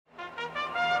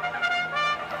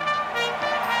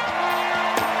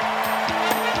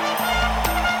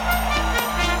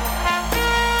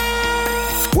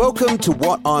Welcome to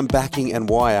What I'm Backing and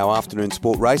Why, our afternoon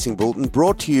sport racing bulletin,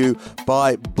 brought to you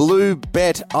by Blue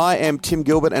Bet. I am Tim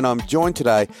Gilbert, and I'm joined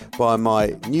today by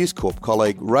my News Corp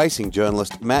colleague, racing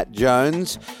journalist Matt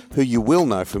Jones, who you will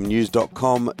know from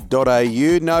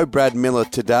news.com.au. No Brad Miller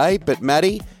today, but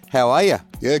Matty, how are you?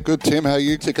 Yeah, good, Tim. How are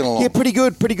you ticking along? Yeah, pretty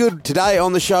good. Today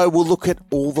on the show, we'll look at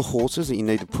all the horses that you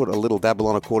need to put a little dabble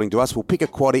on according to us. We'll pick a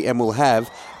quaddie and we'll have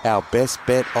our best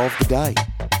bet of the day.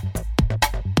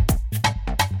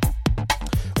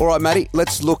 All right, Matty,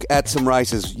 let's look at some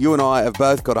races. You and I have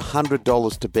both got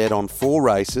 $100 to bet on 4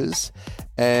 races,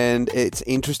 and it's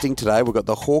interesting today. We've got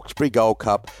the Hawkesbury Gold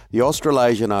Cup, the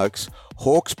Australasian Oaks,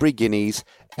 Hawkesbury Guineas,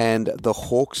 and the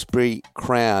Hawkesbury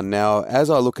Crown. Now,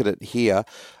 as I look at it here,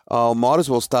 I might as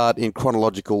well start in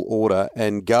chronological order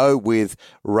and go with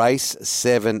race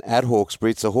 7 at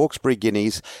Hawkesbury. It's the Hawkesbury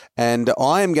Guineas, and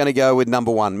I am going to go with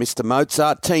number 1, Mr.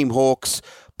 Mozart, Team Hawks.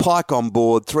 Pike on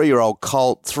board, 3-year-old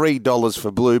colt, $3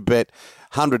 for Blue Bet,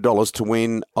 $100 to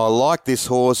win. I like this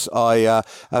horse. I've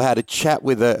had a chat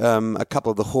with a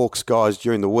couple of the Hawks guys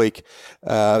during the week.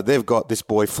 They've got this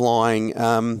boy flying.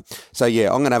 So,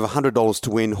 yeah, I'm going to have $100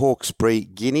 to win Hawkesbury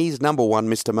Guineas. Number 1,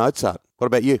 Mr. Mozart. What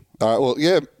about you? Well,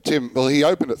 yeah, Tim. Well, he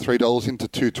opened at $3 into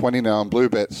 $2.20 now on Blue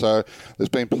Bet, so there's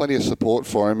been plenty of support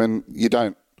for him, and you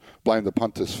don't blame the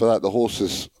punters for that. The horse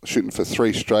is shooting for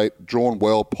 3 straight, drawn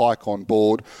well, Pike on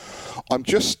board. I'm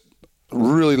just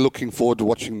really looking forward to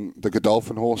watching the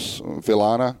Godolphin horse,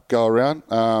 Villana, go around.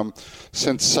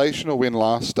 Sensational win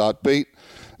last start, beat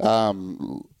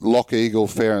Lock Eagle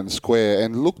fair and square,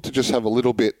 and looked to just have a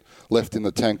little bit left in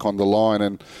the tank on the line.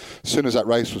 And as soon as that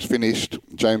race was finished,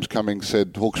 James Cummings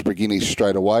said Hawkesbury Guineas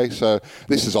straight away. So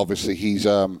this is obviously his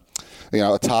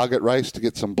a target race to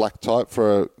get some black type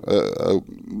for a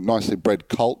nicely bred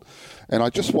colt. And I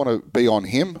just want to be on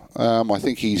him. I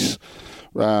think he's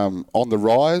on the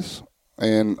rise,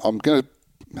 and I'm going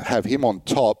to have him on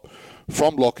top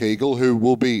from Lock Eagle, who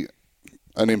will be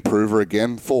an improver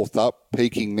again, 4th up,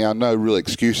 peaking now, no real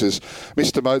excuses.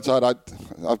 Mr. Mozart,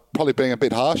 I'm probably being a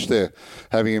bit harsh there,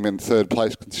 having him in 3rd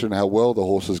place, considering how well the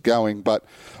horse is going, but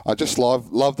I just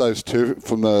love those two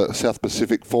from the South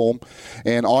Pacific form,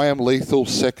 and I am lethal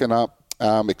 2nd up,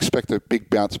 expect a big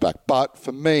bounce back. But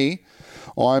for me,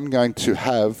 I'm going to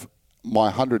have my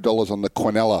 $100 on the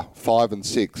Quinella, 5 and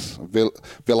 6,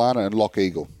 Villana and Lock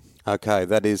Eagle. Okay,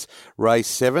 that is race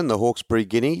 7, the Hawkesbury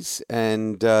Guineas,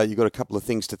 and you've got a couple of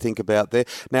things to think about there.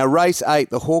 Now, race 8,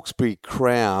 the Hawkesbury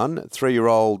Crown,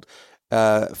 3-year-old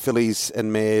fillies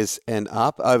and mares and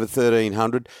up, over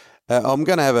 1,300. I'm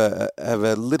going to have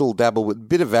a little dabble with a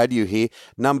bit of value here.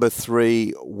 Number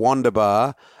 3,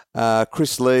 Wonderbar.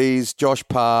 Chris Lees, Josh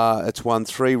Parr. It won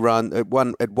 3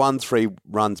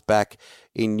 runs back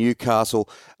in Newcastle.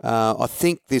 I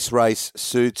think this race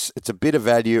suits. It's a bit of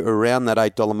value around that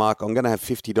 $8 mark. I'm going to have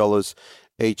 $50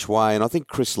 each way, and I think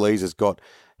Chris Lees has got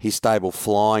his stable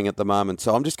flying at the moment.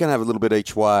 So I'm just going to have a little bit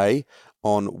each way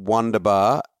on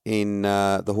Wonderbar in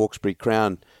the Hawkesbury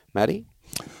Crown. Matty?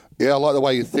 Yeah, I like the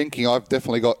way you're thinking. I've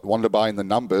definitely got Wonderbar in the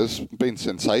numbers. Been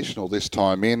sensational this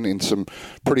time in some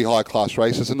pretty high-class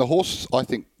races. And the horse, I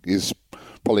think, is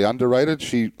probably underrated.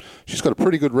 She's got a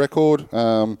pretty good record.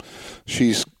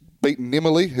 She's beaten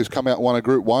Nimmerly, who's come out and won a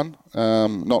Group 1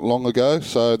 not long ago.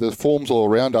 So the form's all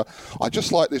around her. I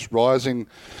just like this rising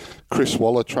Chris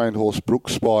Waller trained horse,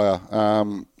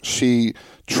 Brookspire. She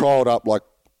trialled up like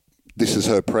this is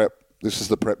her prep. This is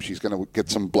the prep. She's going to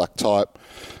get some black type.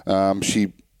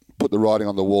 She put the writing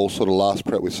on the wall sort of last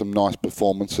prep with some nice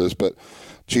performances, but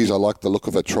geez, I like the look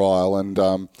of her trial.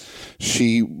 And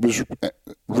she was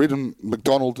ridden,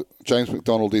 James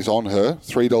McDonald is on her,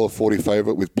 $3.40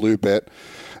 favourite with Blue Bet.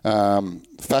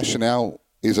 Fashional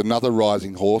is another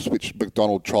rising horse, which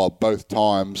McDonald trialled both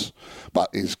times, but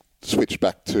is switched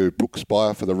back to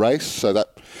Brookspire for the race, so that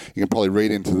you can probably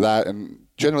read into that. And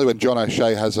generally when John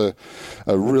O'Shea has a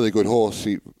really good horse,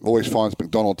 he always finds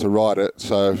McDonald to ride it.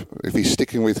 So if he's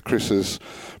sticking with Chris's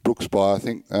Brookspire, I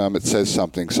think it says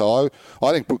something. So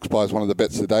I think Brookspire is one of the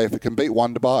bets today. If it can beat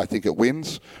Wonderbar, I think it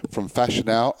wins from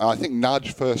Fashional. I think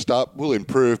Nudge first up will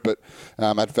improve, but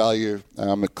at value,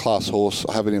 a class horse,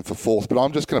 I have it in for 4th. But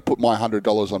I'm just going to put my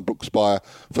 $100 on Brookspire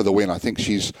for the win. I think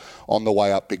she's on the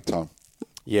way up big time.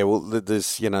 Yeah, well,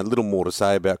 there's little more to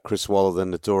say about Chris Waller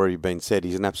than it's already been said.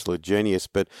 He's an absolute genius,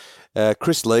 but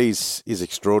Chris Lees is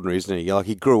extraordinary, isn't he? Like,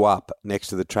 he grew up next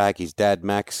to the track. His dad,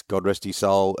 Max, God rest his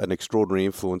soul, an extraordinary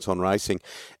influence on racing,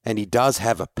 and he does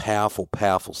have a powerful,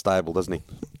 powerful stable, doesn't he?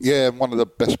 Yeah, one of the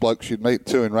best blokes you'd meet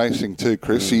too in racing too,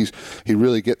 Chris. He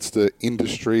really gets the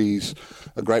industry. He's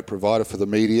a great provider for the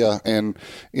media, and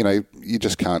you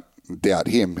just can't doubt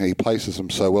him. He places them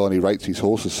so well and he rates his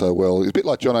horses so well. He's a bit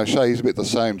like John O'Shea. He's a bit the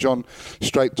same. John,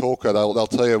 straight talker. They'll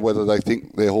tell you whether they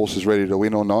think their horse is ready to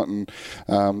win or not, and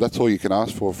that's all you can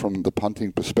ask for from the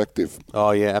punting perspective.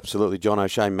 Oh, yeah, absolutely. John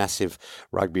O'Shea, massive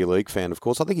rugby league fan, of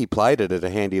course. I think he played it at a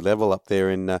handy level up there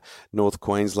in North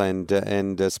Queensland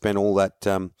and spent all that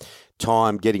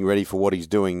time getting ready for what he's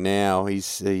doing now.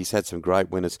 He's had some great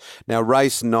winners. Now,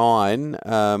 race 9,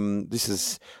 this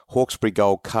is Hawkesbury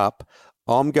Gold Cup.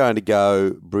 I'm going to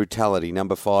go Brutality,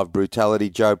 number 5, Brutality.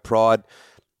 Joe Pride,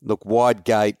 look, wide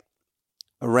gate,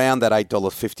 around that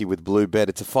 $8.50 with Blue Bet.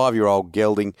 It's a 5-year-old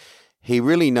gelding. He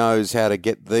really knows how to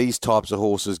get these types of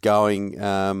horses going.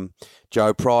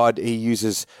 Joe Pride, he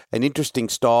uses an interesting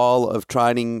style of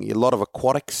training, a lot of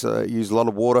aquatics, use a lot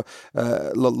of water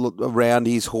around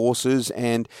his horses,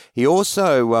 and he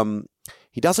also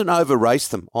he doesn't over-race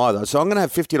them either. So I'm going to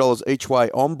have $50 each way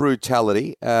on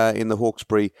Brutality in the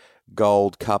Hawkesbury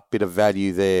Gold Cup. Bit of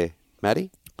value there,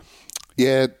 Matty?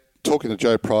 Yeah, talking to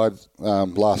Joe Pride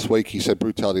last week, he said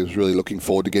Brutality was really looking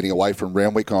forward to getting away from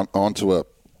Randwick onto a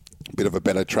bit of a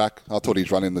better track. I thought his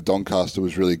run in the Doncaster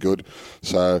was really good.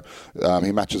 So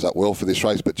he matches up well for this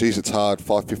race. But, geez, it's hard,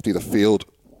 $5.50 the field.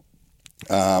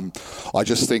 I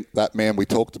just think that man we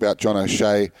talked about, John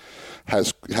O'Shea,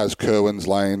 has Kerwin's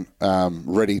Lane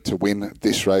ready to win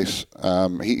this race.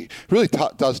 He really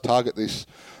does target this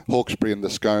Hawkesbury and the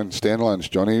Scone standalones,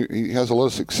 Johnny. He has a lot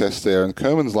of success there. And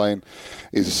Kerwin's Lane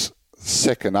is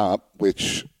second up,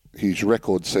 which his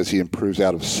record says he improves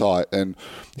out of sight. And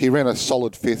he ran a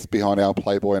solid 5th behind our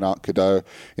Playboy and Art Cadeau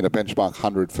in a benchmark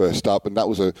 100 first up. And that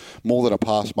was more than a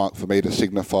pass mark for me to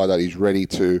signify that he's ready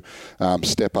to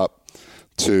step up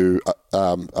to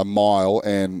a mile,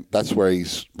 and that's where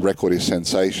his record is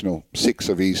sensational. 6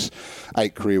 of his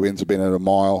 8 career wins have been at a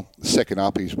mile. Second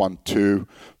up, he's won 2,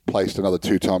 placed another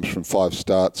 2 times from 5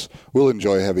 starts. Will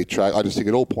enjoy a heavy track. I just think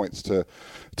it all points to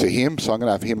him, so I'm going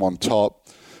to have him on top.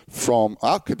 From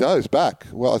Art Cadeau's back.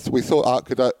 Well, we thought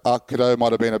Art Cadeau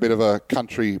might have been a bit of a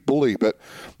country bully, but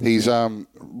he's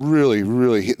really,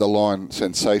 really hit the line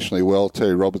sensationally well.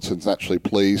 Terry Robertson's naturally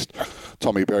pleased.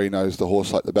 Tommy Berry knows the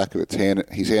horse like the back of his hand,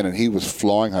 and he was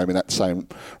flying home in that same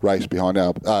race behind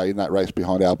our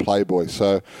Playboy.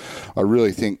 So I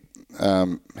really think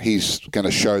he's going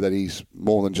to show that he's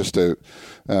more than just a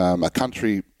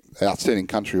outstanding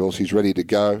country horse. He's ready to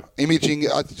go. Imaging,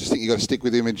 I just think you've got to stick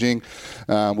with Imaging.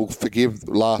 We'll forgive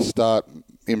last start,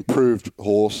 improved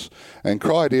horse. And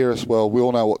Cryoderis, well, we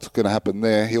all know what's going to happen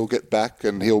there. He'll get back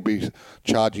and he'll be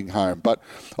charging home. But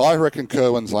I reckon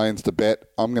Kerwin's Lane's the bet.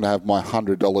 I'm going to have my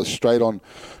 $100 straight on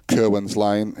Kerwin's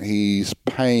Lane. He's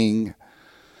paying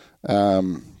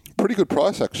pretty good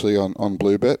price actually on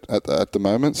Blue Bet at the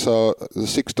moment. So the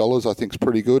 $6 I think is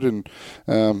pretty good, and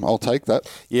I'll take that.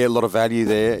 Yeah, a lot of value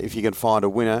there. If you can find a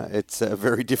winner, it's a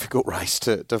very difficult race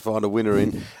to find a winner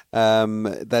in.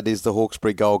 That is the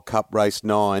Hawkesbury Gold Cup race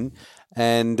 9.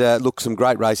 And look, some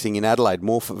great racing in Adelaide,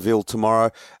 Morphettville tomorrow.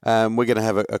 We're going to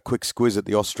have a quick squiz at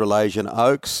the Australasian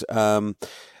Oaks. The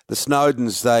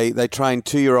Snowdens, they train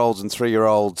 2-year-olds and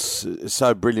 3-year-olds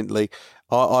so brilliantly.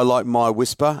 I like My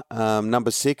Whisper,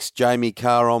 number 6, Jamie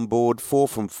Carr on board, 4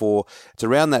 from 4. It's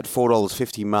around that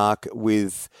 $4.50 mark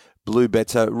with Blue Bet,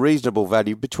 so reasonable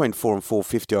value, between $4 and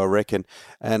 $4.50, I reckon.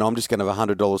 And I'm just going to have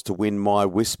 $100 to win My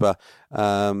Whisper.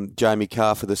 Jamie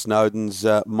Carr for the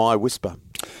Snowdens, My Whisper.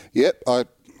 Yep,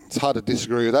 it's hard to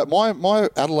disagree with that. My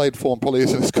Adelaide form probably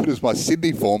isn't as good as my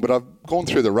Sydney form, but I've gone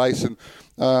through the race and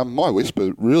My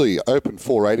Whisper really opened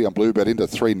 $4.80 on Blue Bet into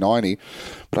 $3.90.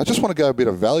 But I just want to go a bit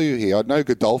of value here. I know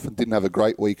Godolphin didn't have a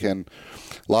great weekend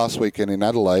last weekend in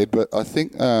Adelaide, but I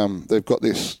think they've got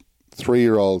this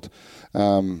 3-year-old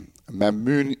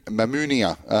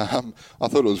Mamunia. I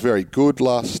thought it was very good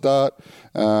last start.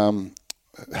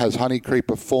 Has Honey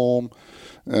Creeper form.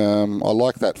 I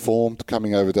like that form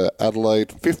coming over to Adelaide.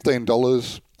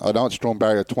 $15. I know it's drawn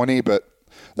barrier 20, but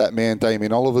that man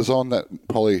Damien Oliver's on. That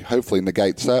probably, hopefully,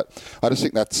 negates that. I just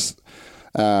think that's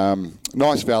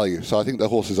nice value. So I think the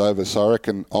horse is over. So I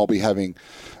reckon I'll be having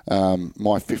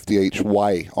my 50 each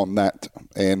way on that.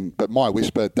 But My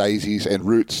Whisper, Daisies, and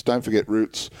Roots. Don't forget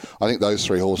Roots. I think those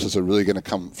 3 horses are really going to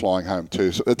come flying home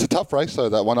too. So it's a tough race though.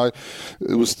 That one,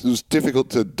 it was difficult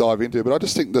to dive into. But I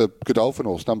just think the Godolphin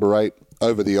horse, number 8,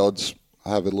 over the odds. I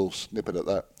have a little snippet at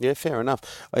that. Yeah, fair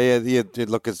enough. Yeah.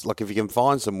 Look, it's like if you can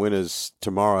find some winners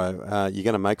tomorrow, you're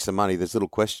going to make some money. There's little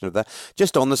question of that.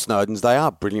 Just on the Snowdens, they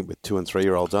are brilliant with 2- and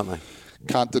 3-year-olds, aren't they?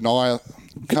 Can't deny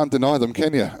them,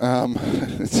 can you?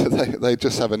 So they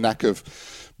just have a knack of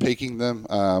peaking them.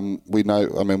 We know.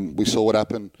 I mean, we saw what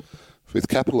happened with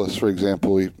Capitalist, for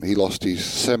example, he lost his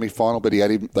semi-final, but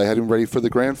they had him ready for the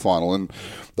grand final, and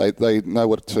they know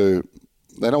what to.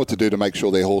 They know what to do to make sure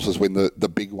their horses win the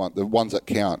big one, the ones that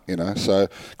count, So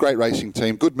great racing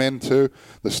team, good men too,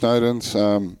 the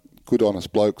Snowdens, good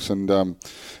honest blokes, and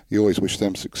you always wish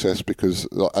them success because,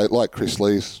 like Chris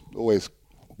Lee's, always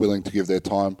willing to give their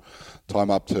time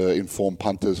up to inform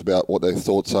punters about what their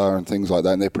thoughts are and things like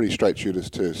that, and they're pretty straight shooters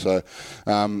too. So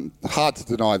hard to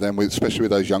deny them, especially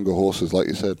with those younger horses, like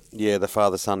you said. Yeah, the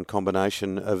father-son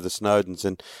combination of the Snowdens,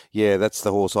 and yeah, that's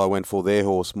the horse I went for, their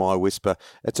horse, My Whisper.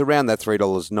 It's around that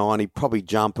 $3.90, probably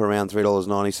jump around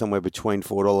 $3.90, somewhere between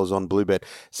 $4 on Bluebet.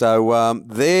 So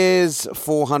there's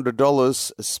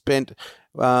 $400 spent.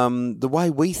 The way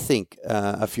we think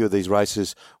a few of these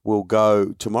races will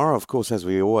go tomorrow, of course, as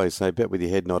we always say, bet with your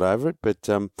head, not over it. But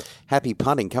happy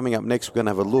punting. Coming up next, we're going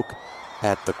to have a look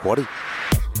at the quaddie.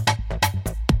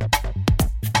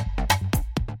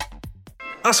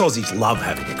 Us Aussies love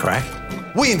having a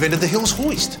crack. We invented the Hills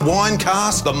Hoist, wine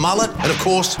cast, the mullet, and of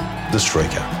course, the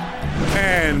streaker.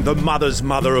 And the mother's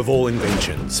mother of all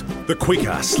inventions. The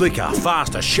quicker, slicker,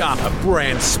 faster, sharper,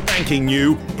 brand spanking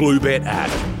new Bluebet app.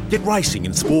 Get racing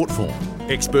in sport form.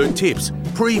 Expert tips,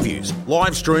 previews,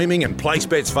 live streaming and place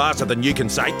bets faster than you can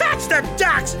say, "That's the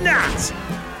Ducks nuts!"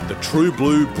 The True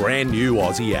Blue brand new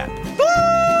Aussie app.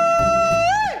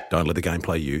 Don't let the game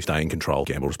play you. Stay in control.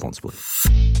 Gamble responsibly.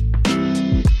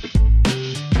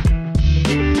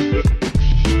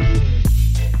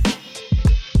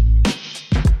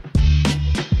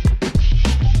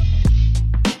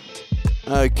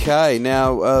 Okay,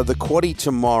 now the quaddie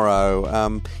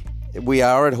tomorrow. We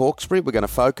are at Hawkesbury. We're going to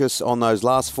focus on those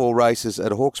last four races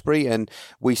at Hawkesbury, and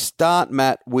we start,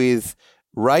 Matt, with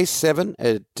race 7.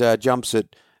 It jumps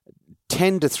at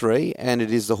 10-3, and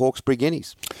it is the Hawkesbury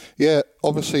Guineas. Yeah,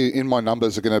 obviously in my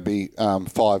numbers are going to be 5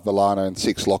 Valano and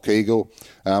 6 Lock Eagle,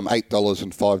 $8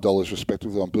 and $5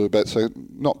 respectively on Bluebet, so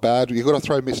not bad. You've got to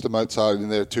throw Mr. Mozart in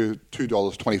there too,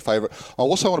 $2.20 favourite. I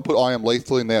also want to put I Am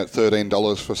Lethal in there at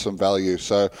 $13 for some value.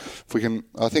 So if we can,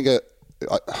 I think I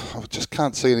just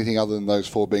can't see anything other than those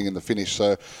 4 being in the finish.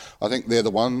 So I think they're the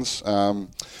ones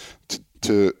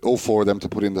to all 4 of them to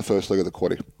put in the first leg of the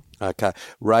quaddie. Okay,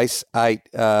 race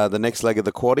 8, the next leg of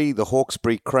the quaddie, the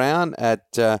Hawkesbury Crown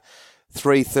at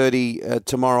 3:30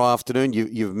 tomorrow afternoon.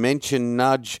 You've mentioned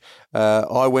Nudge.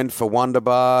 I went for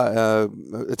Wonderbar.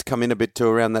 It's come in a bit to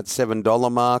around that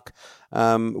 $7 mark.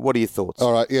 What are your thoughts?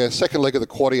 All right, yeah, second leg of the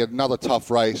quaddie, another tough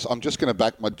race. I'm just going to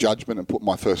back my judgment and put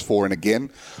my first 4 in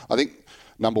again. I think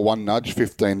number 1 Nudge,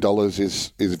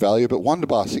 $15 is value, but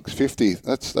Wonderbar $6.50.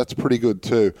 That's pretty good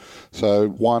too. So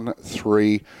 1,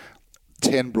 3,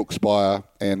 10 Brookspire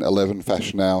and 11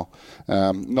 Fashionale.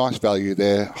 Nice value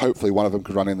there. Hopefully one of them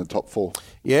could run in the top 4.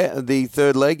 Yeah, the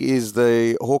third leg is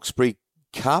the Hawkesbury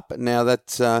Cup. Now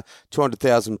that's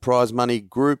 200,000 prize money,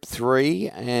 Group 3.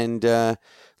 And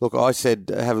look, I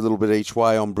said have a little bit each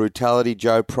way on Brutality,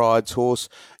 Joe Pride's horse.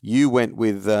 You went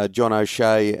with John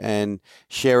O'Shea and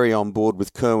Sherry on board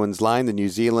with Kerwin's Lane, the New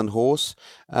Zealand horse.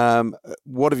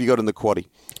 What have you got in the quaddie?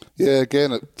 Yeah,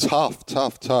 again, tough.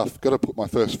 Got to put my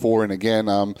first 4 in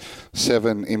again.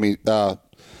 7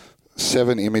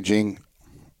 Imaging,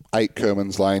 8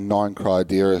 Kerwin's Lane, 9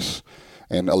 Cryoderis,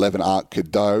 and 11 Art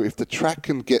Cadeau. If the track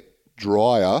can get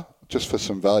drier, just for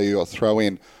some value, I'll throw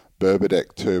in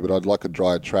Berberdeck too, but I'd like a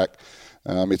drier track.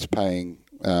 It's paying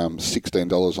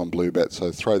 $16 on Bluebet,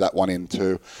 so throw that one in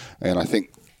too. And I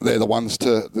think they're the ones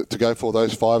to go for,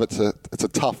 those 5. It's a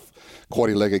tough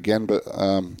quaddie leg again, but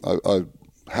I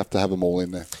have to have them all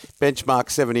in there. Benchmark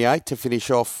 78 to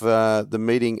finish off the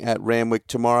meeting at Randwick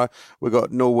tomorrow. We've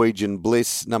got Norwegian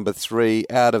Bliss, number 3,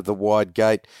 out of the wide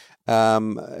gate.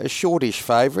 A shortish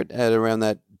favourite at around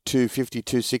that 250,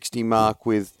 260 mark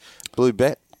with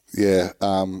Bluebet. Yeah,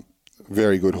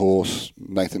 very good horse.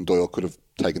 Nathan Doyle could have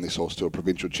taken this horse to a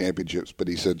provincial championships, but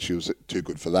he said she was too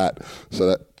good for that. So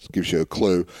that gives you a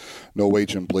clue.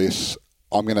 Norwegian Bliss.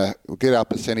 I'm going to get our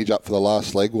percentage up for the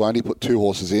last leg. We'll only put 2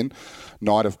 horses in.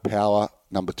 Night of Power,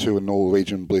 number 2, and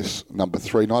Norwegian Bliss, number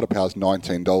 3. Night of Power is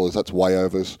 $19. That's way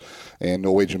overs. And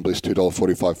Norwegian Bliss,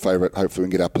 $2.45 favourite. Hopefully we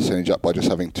can get our percentage up by just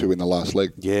having 2 in the last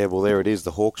leg. Yeah, well, there it is,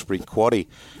 the Hawkesbury quaddie,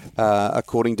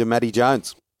 according to Matty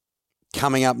Jones.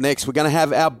 Coming up next, we're going to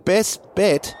have our best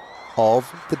bet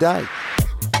of the day.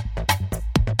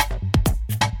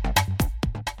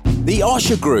 The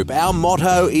Osher Group, our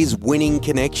motto is winning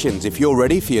connections. If you're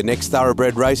ready for your next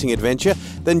thoroughbred racing adventure,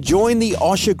 then join the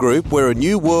Osher Group where a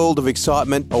new world of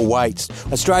excitement awaits.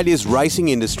 Australia's racing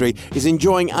industry is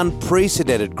enjoying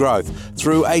unprecedented growth.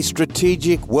 Through a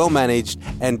strategic, well-managed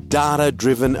and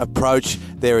data-driven approach,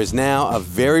 there is now a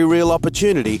very real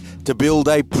opportunity to build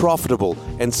a profitable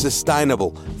and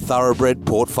sustainable thoroughbred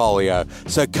portfolio.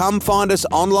 So come find us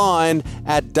online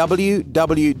at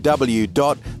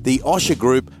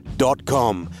www.theoshergroup.com.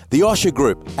 The Osher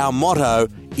Group, our motto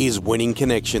is winning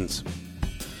connections.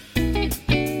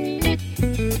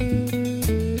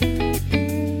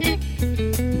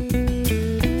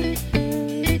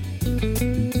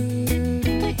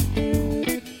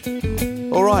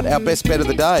 All right, our best bet of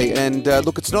the day. And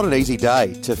look, it's not an easy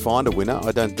day to find a winner.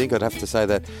 I don't think. I'd have to say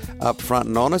that up front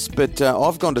and honest. But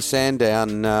I've gone to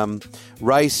Sandown,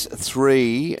 race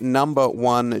 3, number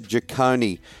 1,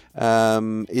 Jaconi.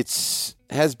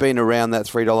 Has been around that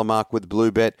 $3 mark with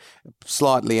Blue Bet,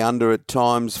 slightly under at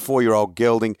times. 4-year-old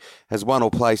Gelding has won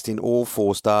or placed in all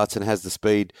 4 starts and has the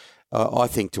speed, I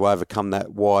think, to overcome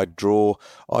that wide draw.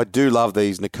 I do love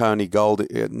these Nakoni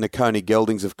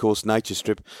Geldings. Of course, Nature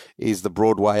Strip is the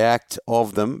Broadway act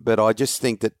of them, but I just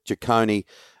think that Jaconi,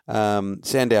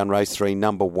 Sandown race 3,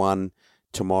 number 1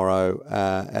 tomorrow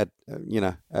at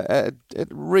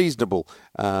reasonable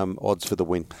odds for the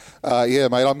win. Yeah,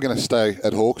 mate, I'm going to stay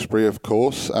at Hawkesbury, of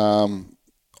course.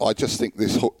 I just think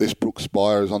this Brook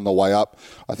Spire is on the way up.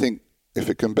 I think if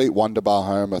it can beat Wonderbar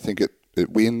home, I think it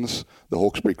wins the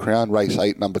Hawkesbury Crown. Race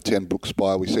 8, number 10, Brook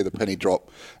Spire. We see the penny drop,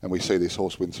 and we see this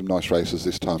horse win some nice races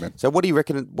this time in. So what do you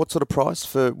reckon, what sort of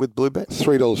price with Blue Bet?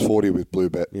 $3.40 with Blue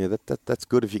Bet. Yeah, that's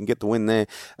good if you can get the win there.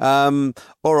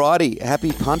 All righty,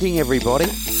 happy punting, everybody.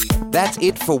 That's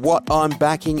it for what I'm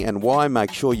backing and why.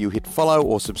 Make sure you hit follow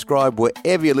or subscribe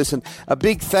wherever you listen. A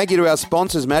big thank you to our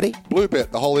sponsors, Matty. Blue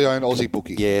Bet, the wholly owned Aussie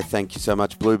bookie. Yeah, thank you so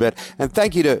much, Blue Bet. And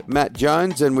thank you to Matt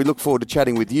Jones, and we look forward to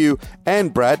chatting with you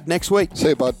and Brad next week. See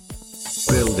you, bud.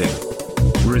 Building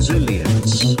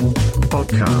Resilience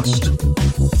Podcast.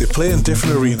 They play in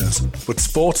different arenas, but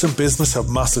sports and business have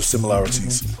massive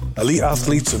similarities. Elite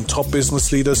athletes and top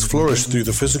business leaders flourish through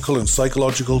the physical and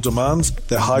psychological demands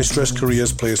their high-stress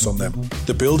careers place on them.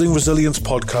 The Building Resilience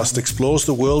podcast explores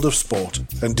the world of sport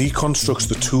and deconstructs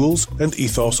the tools and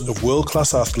ethos of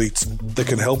world-class athletes that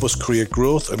can help us create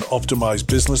growth and optimize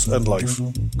business and life.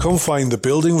 Come find the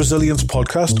Building Resilience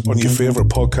podcast on your favourite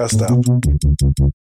podcast app.